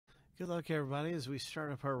Good luck, everybody, as we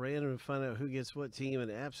start up our random to find out who gets what team in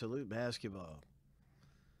absolute basketball.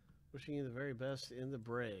 Wishing you the very best in the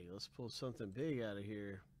break. Let's pull something big out of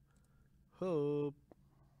here. Hope.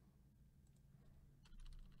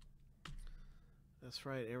 That's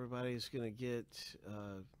right. Everybody's going to get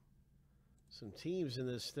some teams in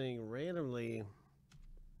this thing randomly.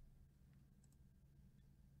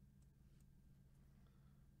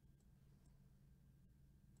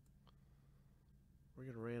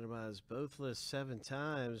 We're going to randomize both lists 7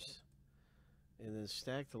 times and then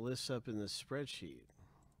stack the lists up in the spreadsheet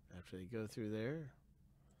after they go through there.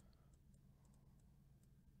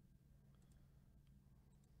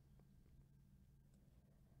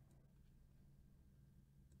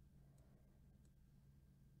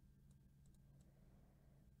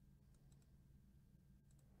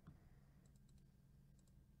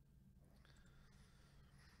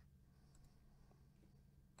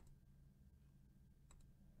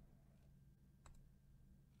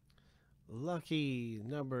 Lucky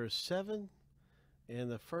number 7. And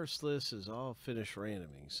the first list is all finished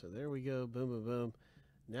randoming. So there we go. Boom, boom, boom.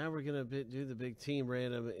 Now we're going to do the big team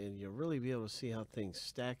random, and you'll really be able to see how things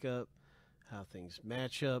stack up, how things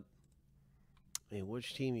match up, and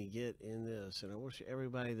which team you get in this. And I wish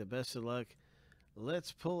everybody the best of luck.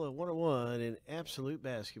 Let's pull a 101 in absolute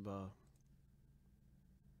basketball.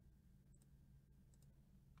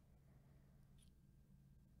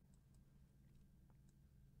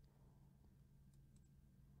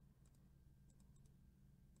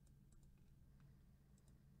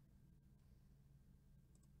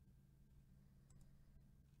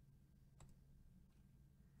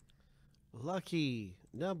 Lucky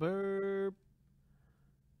number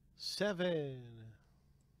 7.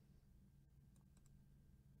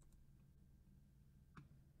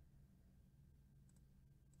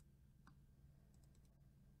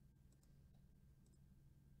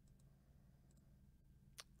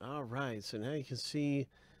 All right, so now you can see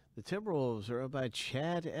the Timberwolves are up by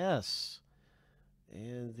Chad S.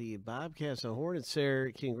 And the Bobcats and Hornets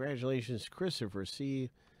there. Congratulations, Christopher C.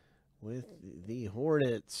 with the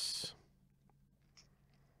Hornets.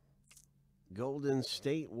 Golden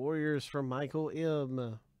State Warriors from Michael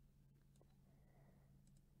M.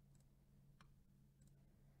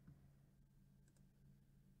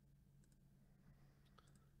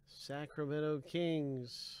 Sacramento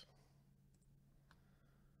Kings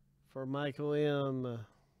for Michael M.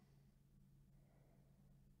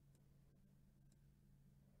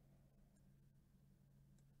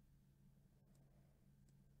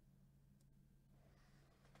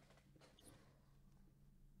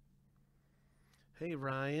 Hey,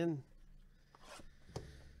 Ryan.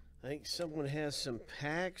 I think someone has some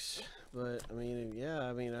packs, but I mean,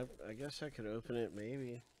 yeah, I guess I could open it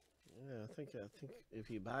maybe. Yeah, I think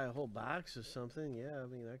if you buy a whole box of something, yeah,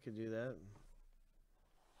 I could do that.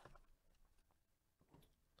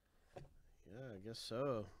 Yeah, I guess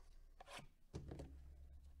so.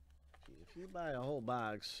 If you buy a whole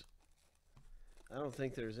box, I don't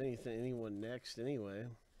think there's anyone next anyway.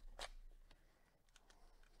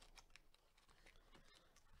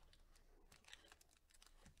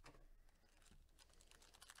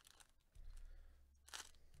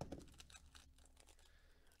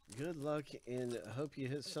 Good luck, and hope you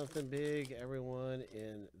hit something big, everyone,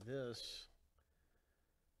 in this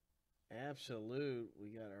absolute. We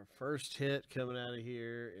got our first hit coming out of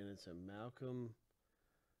here, and it's a Malcolm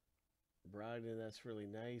Brogdon. That's really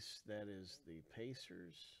nice. That is the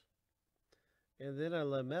Pacers. And then a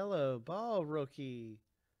LaMelo Ball rookie.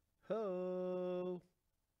 Ho!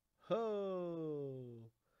 Ho!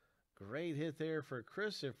 Great hit there for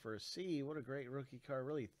Christopher C. What a great rookie card.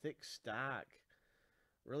 Really thick stock.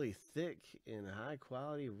 Really thick and high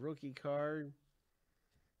quality rookie card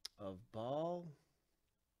of Ball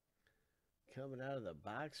coming out of the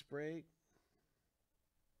box break.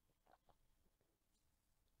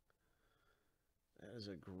 That is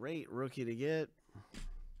a great rookie to get.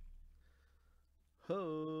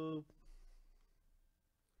 Ho!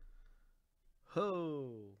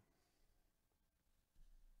 Ho!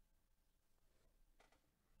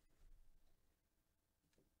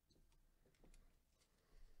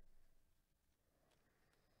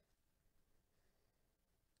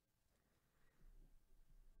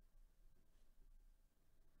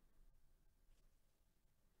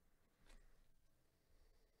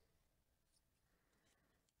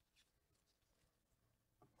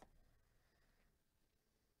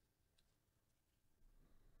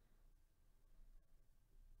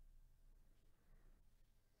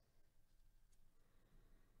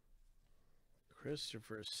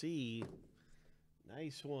 Christopher C.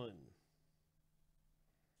 Nice one.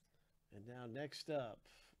 And now next up,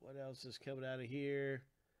 What else is coming out of here?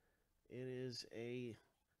 It is a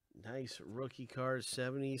nice rookie card,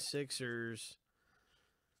 76ers.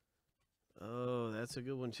 Oh, that's a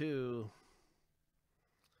good one too.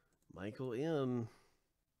 Michael M.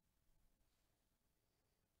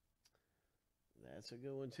 That's a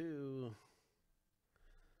good one too.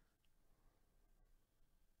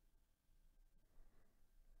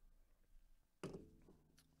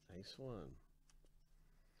 Nice one.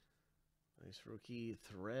 Nice rookie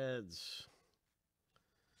threads.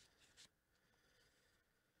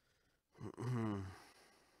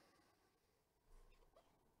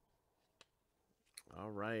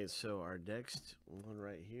 All right, so our next one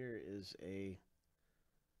right here is a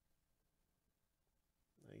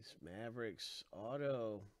nice Mavericks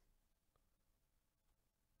auto.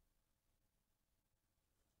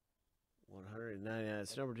 199.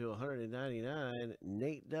 It's number 299.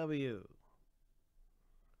 Nate W.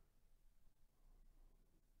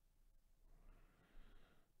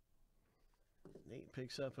 Nate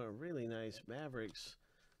picks up a really nice Mavericks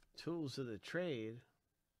Tools of the Trade.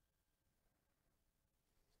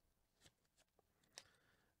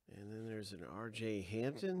 And then there's an R.J.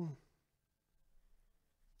 Hampton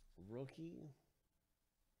rookie.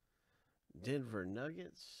 Denver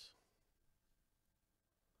Nuggets.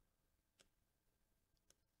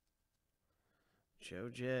 Joe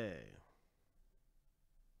J.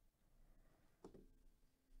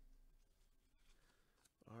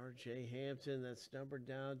 R.J. Hampton, that's numbered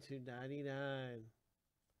down to 99.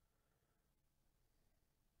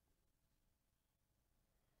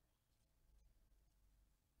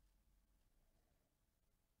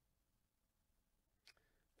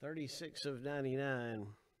 $36 of 99.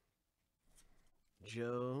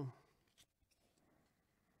 Joe.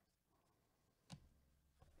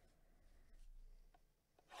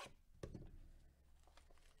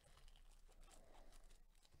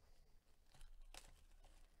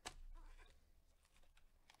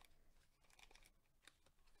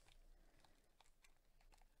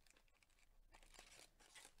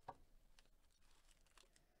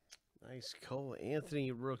 Nice Cole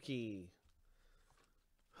Anthony rookie.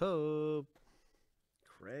 Hope.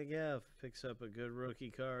 Craig F. picks up a good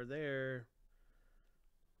rookie card there.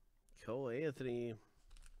 Cole Anthony.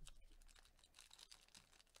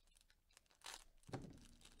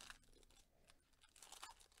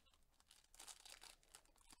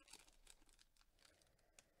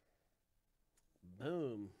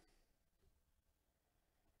 Boom.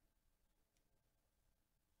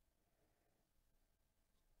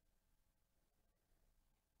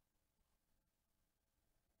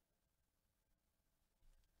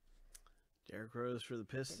 Derrick Rose for the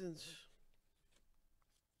Pistons.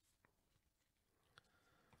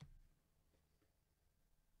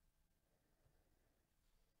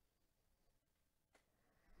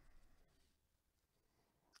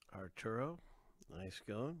 Arturo. Nice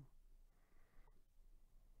going.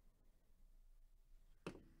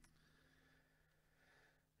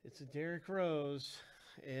 It's a Derrick Rose.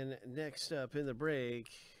 And next up in the break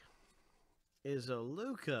is a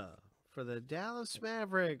Luka for the Dallas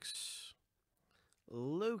Mavericks.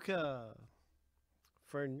 Luka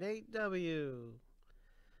for Nate W.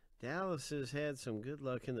 Dallas has had some good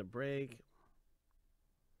luck in the break.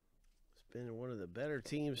 It's been one of the better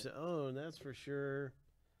teams to own, that's for sure.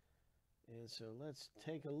 And so let's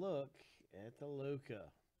take a look at the Luka.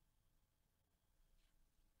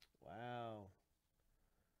 Wow.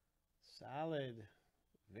 Solid.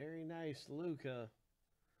 Very nice Luka.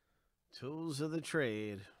 Tools of the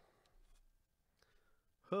Trade.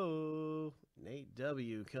 Ho! Nate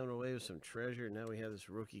W. coming away with some treasure. Now we have this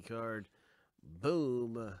rookie card.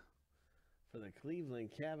 Boom! For the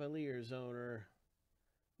Cleveland Cavaliers owner.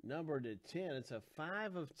 Numbered to 10. It's a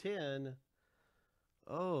 5 of 10.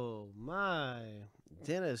 Oh, my.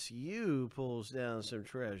 Dennis U pulls down some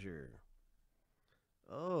treasure.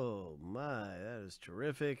 Oh, my. That is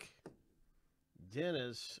terrific.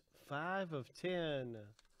 Dennis, 5 of 10.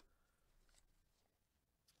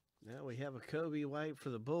 Now we have a Kobe White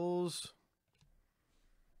for the Bulls.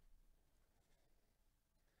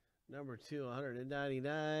 Number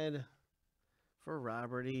 299 for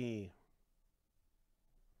Robert E.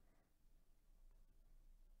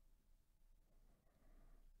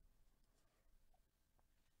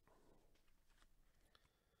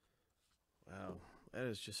 Wow, that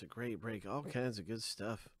is just a great break. All kinds of good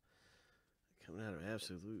stuff coming out of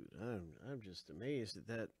Absolute. I'm just amazed at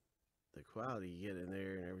that, the quality you get in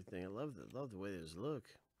there and everything. I love the way those look.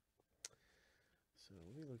 So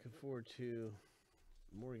we're looking forward to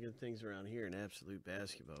more good things around here in Absolute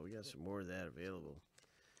Basketball. We got some more of that available.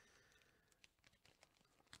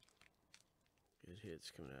 Good hits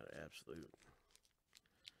coming out of Absolute.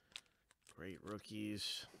 Great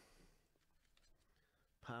rookies.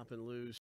 Popping loose.